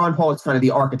 I think Ron Paul is kind of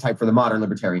the archetype for the modern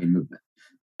libertarian movement.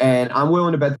 And I'm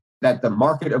willing to bet that the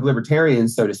market of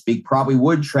libertarians, so to speak, probably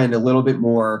would trend a little bit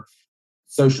more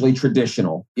socially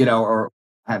traditional, or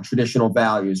have traditional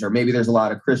values, or maybe there's a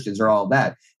lot of Christians or all of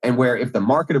that. And where if the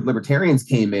market of libertarians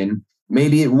came in,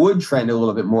 maybe it would trend a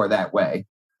little bit more that way.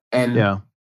 And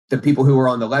the people who are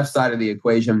on the left side of the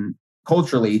equation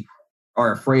culturally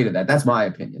are afraid of that. That's my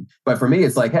opinion. But for me,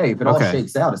 it's like, hey, if it all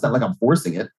shakes out, it's not like I'm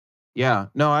forcing it. Yeah,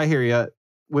 no, I hear you.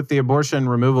 With the abortion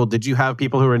removal, did you have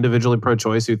people who were individually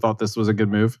pro-choice who thought this was a good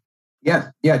move? Yeah,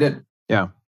 I did. Yeah.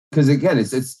 Because again,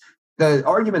 it's the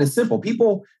argument is simple.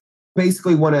 People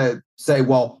basically want to say,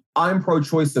 well, I'm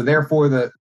pro-choice, so therefore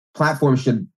the platform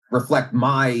should reflect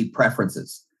my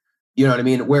preferences. You know what I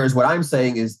mean? Whereas what I'm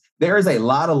saying is there is a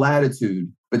lot of latitude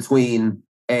between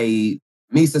a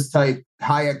Mises-type,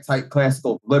 Hayek-type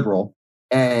classical liberal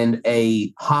and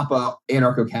a Hoppe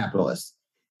anarcho-capitalist.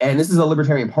 And this is a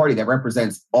libertarian party that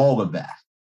represents all of that.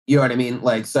 You know what I mean?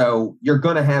 Like, so you're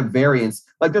going to have variance.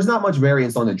 Like, there's not much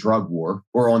variance on the drug war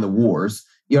or on the wars.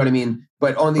 You know what I mean?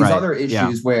 But on these other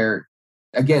issues where,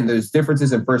 again, those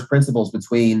differences in first principles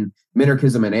between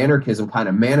minarchism and anarchism kind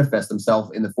of manifest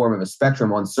themselves in the form of a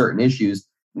spectrum on certain issues,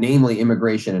 namely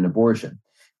immigration and abortion.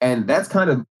 And that's kind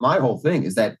of my whole thing,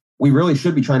 is that we really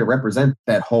should be trying to represent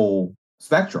that whole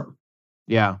spectrum.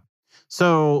 Yeah.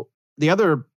 So the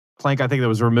other plank I think that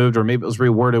was removed, or maybe it was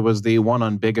reworded, was the one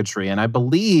on bigotry. And I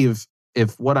believe,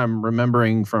 if what I'm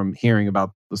remembering from hearing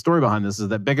about the story behind this is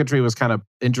that bigotry was kind of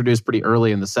introduced pretty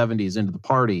early in the 70s into the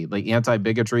party, like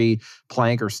anti-bigotry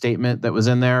plank or statement that was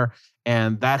in there.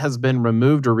 And that has been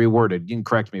removed or reworded. You can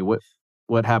correct me. What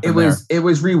happened there? It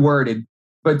was reworded.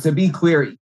 But to be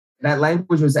clear, that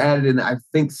language was added in, I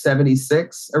think,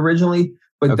 76 originally.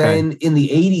 But then in the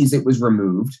 80s, it was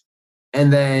removed.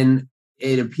 And then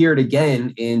it appeared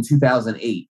again in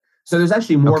 2008. So there's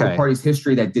actually more of the party's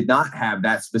history that did not have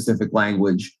that specific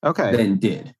language than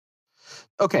did.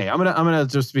 Okay, I'm gonna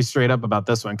just be straight up about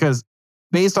this one, because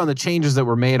based on the changes that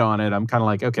were made on it, I'm kind of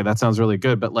like, okay, that sounds really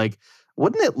good. But like,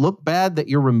 wouldn't it look bad that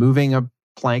you're removing a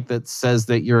plank that says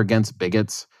that you're against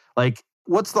bigots? Like,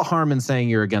 what's the harm in saying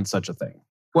you're against such a thing?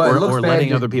 Well, or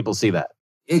letting other people see that?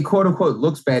 It quote unquote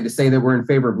looks bad to say that we're in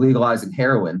favor of legalizing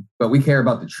heroin, but we care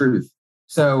about the truth.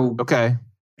 So,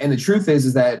 and the truth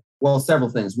is that, well, several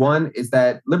things. One is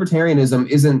that libertarianism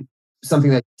isn't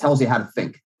something that tells you how to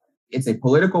think. It's a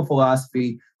political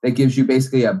philosophy that gives you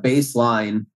basically a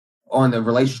baseline on the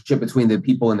relationship between the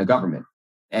people and the government,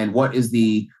 and what is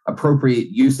the appropriate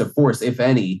use of force, if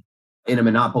any, in a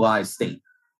monopolized state.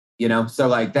 So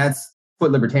like, that's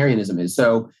what libertarianism is.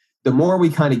 So the more we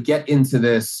kind of get into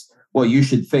this, well, you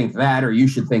should think that, or you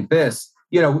should think this,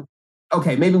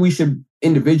 okay, maybe we should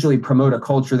individually promote a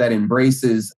culture that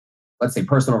embraces, let's say,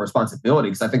 personal responsibility,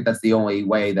 because I think that's the only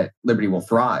way that liberty will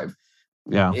thrive.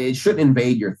 Yeah. It shouldn't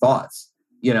invade your thoughts.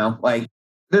 Like,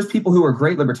 there's people who are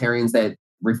great libertarians that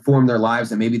reform their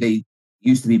lives, and maybe they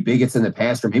used to be bigots in the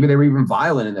past, or maybe they were even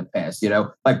violent in the past.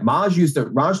 Like Raj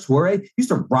Toure used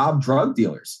to rob drug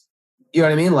dealers. You know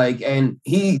what I mean? Like, and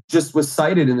he just was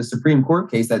cited in the Supreme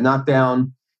Court case that knocked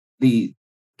down the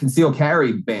concealed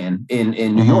carry ban in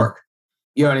New York.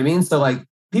 You know what I mean? So like,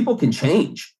 people can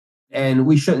change, and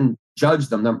we shouldn't judge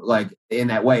them like in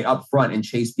that way up front and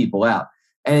chase people out.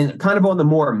 And kind of on the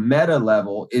more meta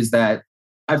level is that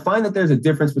I find that there's a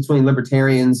difference between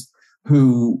libertarians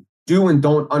who do and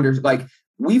don't like,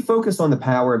 we focus on the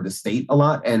power of the state a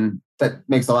lot, and that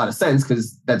makes a lot of sense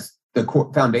because that's the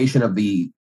core foundation of the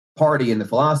party and the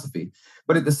philosophy.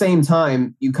 But at the same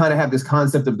time, you kind of have this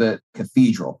concept of the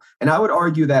cathedral. And I would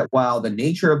argue that while the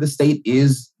nature of the state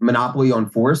is monopoly on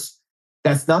force,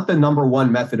 that's not the number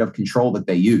one method of control that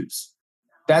they use.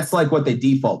 That's like what they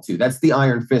default to. That's the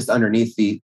iron fist underneath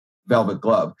the velvet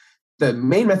glove. The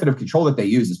main method of control that they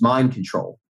use is mind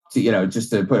control, to,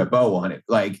 just to put a bow on it.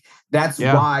 Like, that's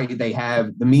why they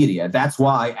have the media. That's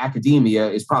why academia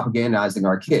is propagandizing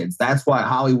our kids. That's why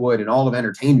Hollywood and all of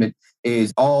entertainment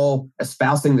is all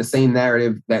espousing the same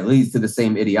narrative that leads to the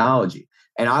same ideology.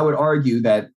 And I would argue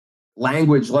that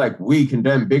language like "we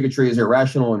condemn bigotry as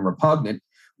irrational and repugnant,"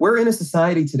 we're in a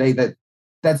society today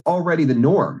that's already the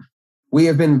norm. We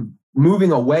have been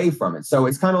moving away from it. So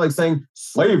it's kind of like saying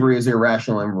slavery is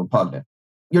irrational and repugnant.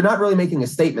 You're not really making a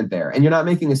statement there, and you're not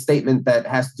making a statement that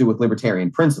has to do with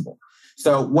libertarian principle.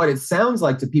 So what it sounds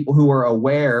like to people who are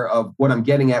aware of what I'm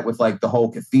getting at with like the whole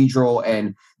cathedral,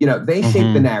 and they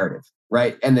shape the narrative,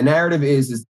 right? And the narrative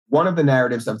is one of the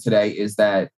narratives of today is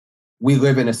that we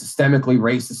live in a systemically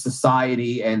racist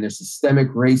society and there's systemic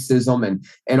racism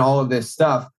and all of this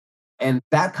stuff. And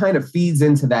that kind of feeds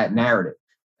into that narrative.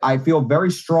 I feel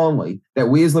very strongly that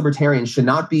we as libertarians should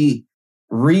not be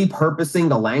repurposing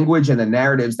the language and the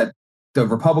narratives that the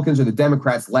Republicans or the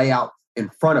Democrats lay out in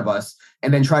front of us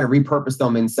and then try to repurpose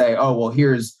them and say, oh, well,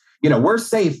 here's, we're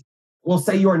safe. We'll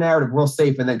say your narrative, we're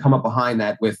safe, and then come up behind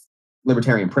that with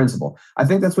libertarian principle. I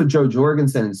think that's what Joe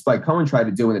Jorgensen and Spike Cohen tried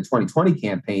to do in the 2020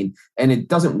 campaign, and it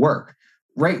doesn't work.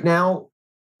 Right now,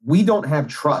 we don't have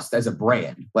trust as a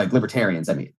brand, like libertarians,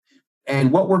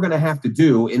 And what we're going to have to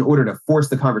do in order to force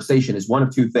the conversation is one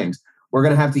of two things. We're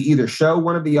going to have to either show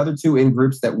one of the other two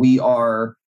in-groups that we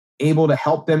are able to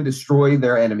help them destroy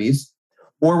their enemies,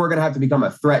 or we're going to have to become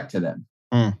a threat to them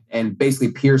and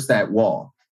basically pierce that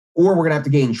wall, or we're going to have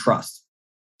to gain trust.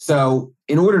 So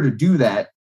in order to do that,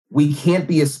 we can't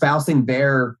be espousing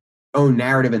their own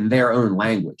narrative in their own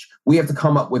language. We have to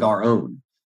come up with our own.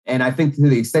 And I think to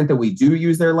the extent that we do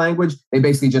use their language, they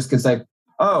basically just can say,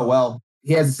 oh, well,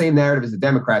 he has the same narrative as the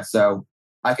Democrats, so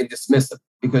I can dismiss him.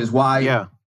 Because why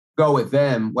go with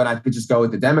them when I could just go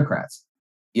with the Democrats?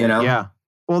 Yeah.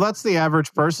 Well, that's the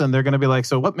average person. They're going to be like,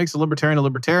 so what makes a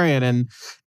libertarian? And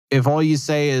if all you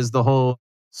say is the whole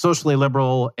socially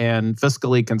liberal and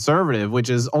fiscally conservative, which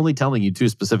is only telling you two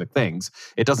specific things,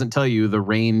 it doesn't tell you the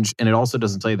range, and it also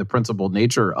doesn't tell you the principled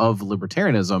nature of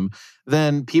libertarianism,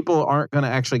 then people aren't going to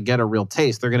actually get a real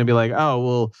taste. They're going to be like, oh,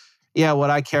 well, yeah, what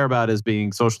I care about is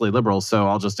being socially liberal, so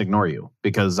I'll just ignore you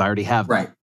because I already have that. Right.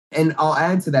 And I'll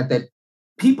add to that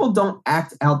people don't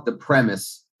act out the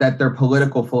premise that their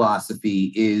political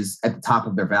philosophy is at the top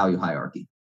of their value hierarchy.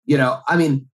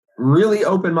 Really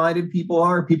open-minded people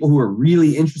are people who are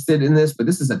really interested in this, but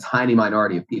this is a tiny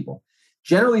minority of people.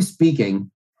 Generally speaking,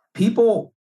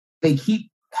 people, they keep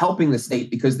helping the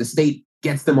state because the state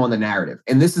gets them on the narrative.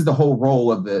 And this is the whole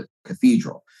role of the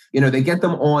cathedral. They get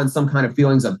them on some kind of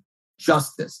feelings of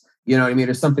justice,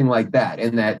 or something like that,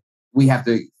 and that we have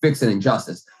to fix an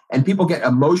injustice. And people get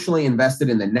emotionally invested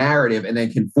in the narrative and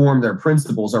then can form their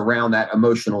principles around that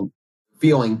emotional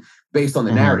feeling based on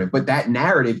the narrative. But that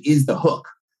narrative is the hook.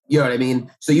 You know what I mean?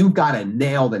 So you've got to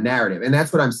nail the narrative. And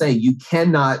that's what I'm saying. You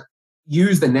cannot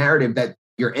use the narrative that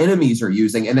your enemies are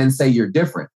using and then say you're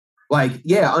different.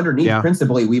 Underneath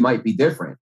principally, we might be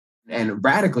different and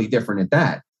radically different at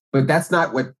that. But that's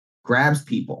not what grabs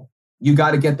people. You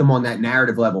got to get them on that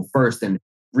narrative level first and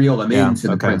reel them into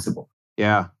the principle.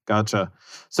 Yeah, gotcha.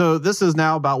 So this is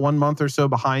now about 1 month or so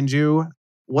behind you.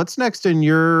 What's next in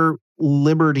your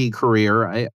liberty career?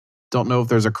 I don't know if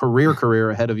there's a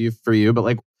career ahead of you for you,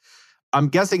 but I'm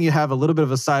guessing you have a little bit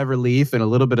of a sigh of relief and a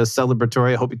little bit of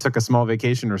celebratory. I hope you took a small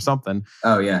vacation or something.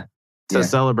 Oh, yeah. To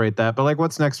celebrate that. But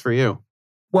what's next for you?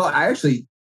 Well,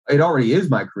 it already is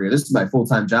my career. This is my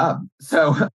full-time job.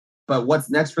 So, but what's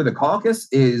next for the caucus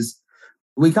is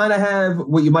we kind of have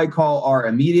what you might call our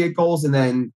immediate goals and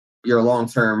then your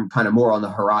long-term kind of more on the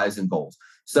horizon goals.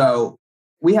 So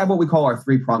we have what we call our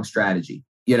three-pronged strategy,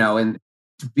 and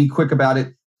to be quick about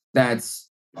it, that's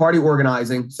party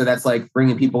organizing. So that's like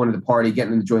bringing people into the party,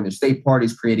 getting them to join their state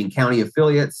parties, creating county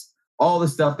affiliates, all the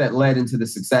stuff that led into the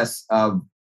success of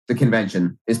the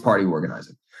convention is party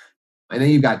organizing. And then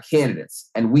you've got candidates.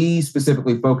 And we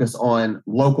specifically focus on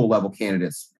local level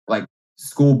candidates like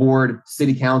school board,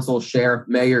 city council, sheriff,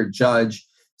 mayor, judge,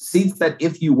 seats that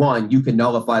if you won, you can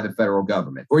nullify the federal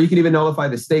government, or you can even nullify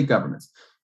the state governments.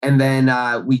 And then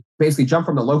we basically jump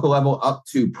from the local level up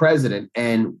to president.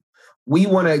 And we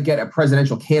want to get a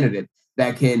presidential candidate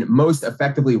that can most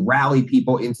effectively rally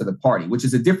people into the party, which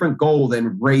is a different goal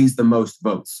than raise the most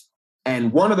votes.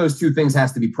 And one of those two things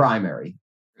has to be primary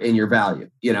in your value,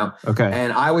 Okay.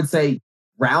 And I would say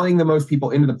rallying the most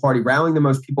people into the party, rallying the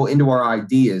most people into our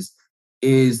ideas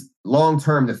is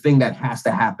long-term the thing that has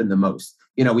to happen the most.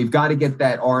 We've got to get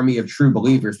that army of true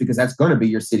believers because that's going to be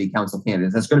your city council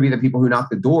candidates. That's going to be the people who knock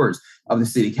the doors of the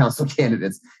city council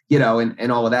candidates,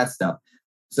 and all of that stuff.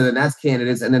 So then that's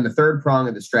candidates. And then the third prong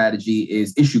of the strategy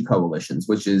is issue coalitions,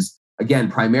 which is,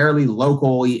 again, primarily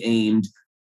locally aimed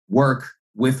work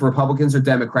with Republicans or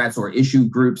Democrats or issue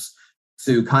groups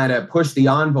to kind of push the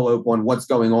envelope on what's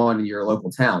going on in your local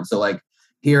town. So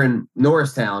here in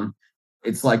Norristown,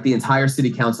 it's like the entire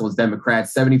city council is Democrat.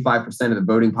 75% of the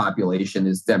voting population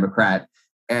is Democrat.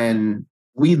 And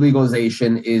weed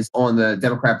legalization is on the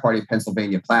Democrat Party of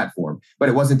Pennsylvania platform, but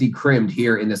it wasn't decrimmed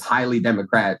here in this highly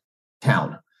Democrat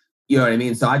town. You know what I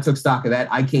mean? So I took stock of that.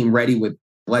 I came ready with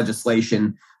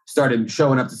legislation, started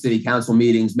showing up to city council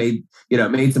meetings, made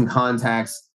some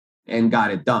contacts and got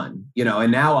it done.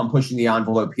 And now I'm pushing the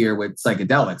envelope here with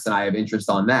psychedelics and I have interest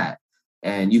on that.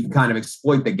 And you can kind of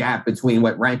exploit the gap between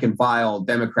what rank and file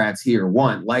Democrats here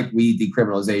want, like weed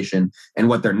decriminalization, and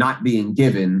what they're not being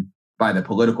given by the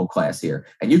political class here.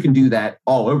 And you can do that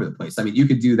all over the place. I mean, you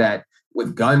could do that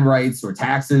with gun rights or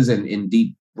taxes and in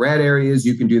deep red areas.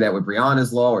 You can do that with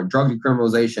Breonna's law or drug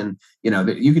decriminalization. You know,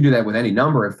 you can do that with any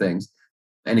number of things.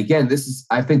 And again, this is,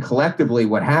 I think collectively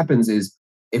what happens is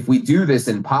if we do this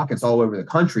in pockets all over the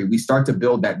country, we start to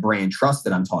build that brand trust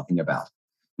that I'm talking about.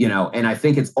 You know, and I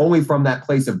think it's only from that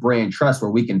place of brand trust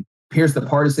where we can pierce the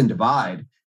partisan divide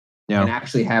and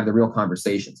actually have the real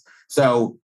conversations.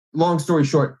 So long story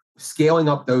short, scaling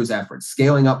up those efforts,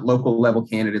 scaling up local level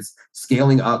candidates,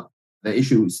 scaling up the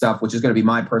issue stuff, which is going to be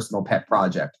my personal pet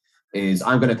project, is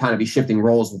I'm going to kind of be shifting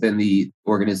roles within the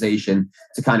organization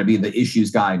to kind of be the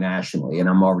issues guy nationally. And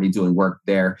I'm already doing work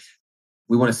there.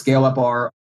 We want to scale up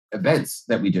our events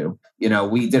that we do. You know,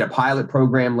 we did a pilot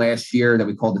program last year that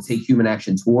we called the Take Human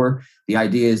Action Tour. The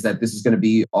idea is that this is going to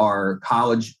be our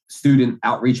college student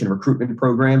outreach and recruitment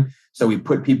program. So we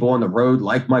put people on the road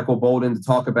like Michael Bolden to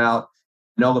talk about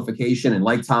nullification, and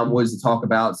like Tom Woods to talk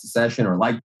about secession, or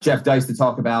like Jeff Dice to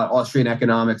talk about Austrian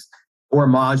economics, or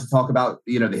Maj to talk about,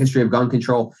 you know, the history of gun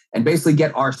control, and basically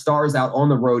get our stars out on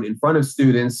the road in front of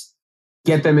students,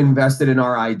 get them invested in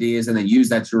our ideas, and then use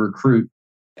that to recruit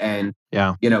and,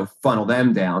 you know, funnel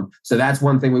them down. So that's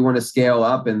one thing we want to scale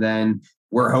up. And then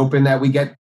we're hoping that we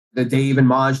get the Dave and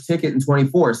Maj ticket in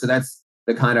 24. So that's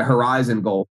the kind of horizon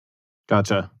goal.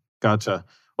 Gotcha.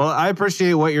 Well, I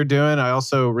appreciate what you're doing. I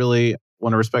also really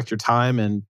want to respect your time,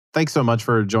 and thanks so much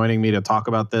for joining me to talk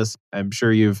about this. I'm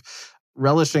sure you've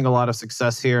relishing a lot of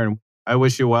success here, and I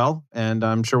wish you well, and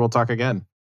I'm sure we'll talk again.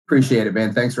 Appreciate it,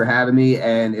 man. Thanks for having me.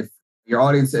 And if your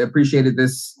audience appreciated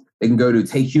this, they can go to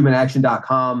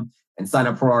takehumanaction.com and sign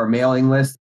up for our mailing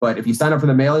list. But if you sign up for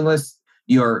the mailing list,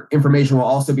 your information will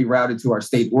also be routed to our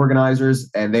state organizers,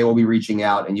 and they will be reaching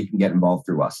out, and you can get involved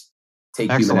through us.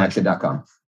 Takehumanaction.com.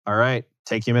 All right.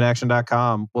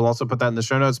 Takehumanaction.com. We'll also put that in the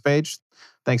show notes page.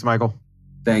 Thanks, Michael.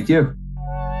 Thank you.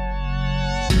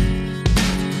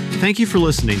 Thank you for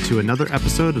listening to another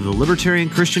episode of the Libertarian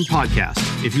Christian Podcast.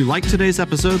 If you liked today's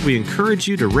episode, we encourage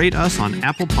you to rate us on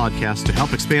Apple Podcasts to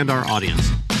help expand our audience.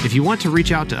 If you want to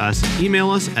reach out to us, email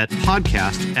us at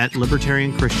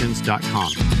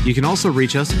podcast@libertarianchristians.com. You can also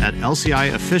reach us at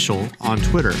LCI Official on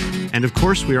Twitter. And of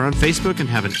course, we are on Facebook and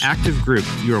have an active group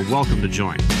you are welcome to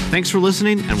join. Thanks for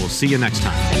listening, and we'll see you next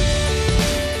time.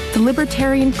 The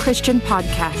Libertarian Christian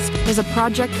Podcast is a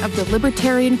project of the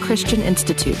Libertarian Christian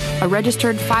Institute, a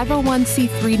registered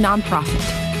 501c3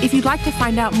 nonprofit. If you'd like to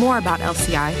find out more about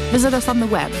LCI, visit us on the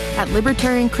web at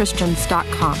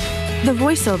libertarianchristians.com. The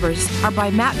voiceovers are by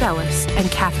Matt Bellis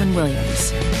and Catherine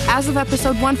Williams. As of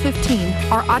episode 115,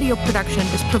 our audio production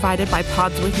is provided by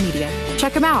Podsworth Media.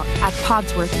 Check them out at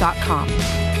podsworth.com.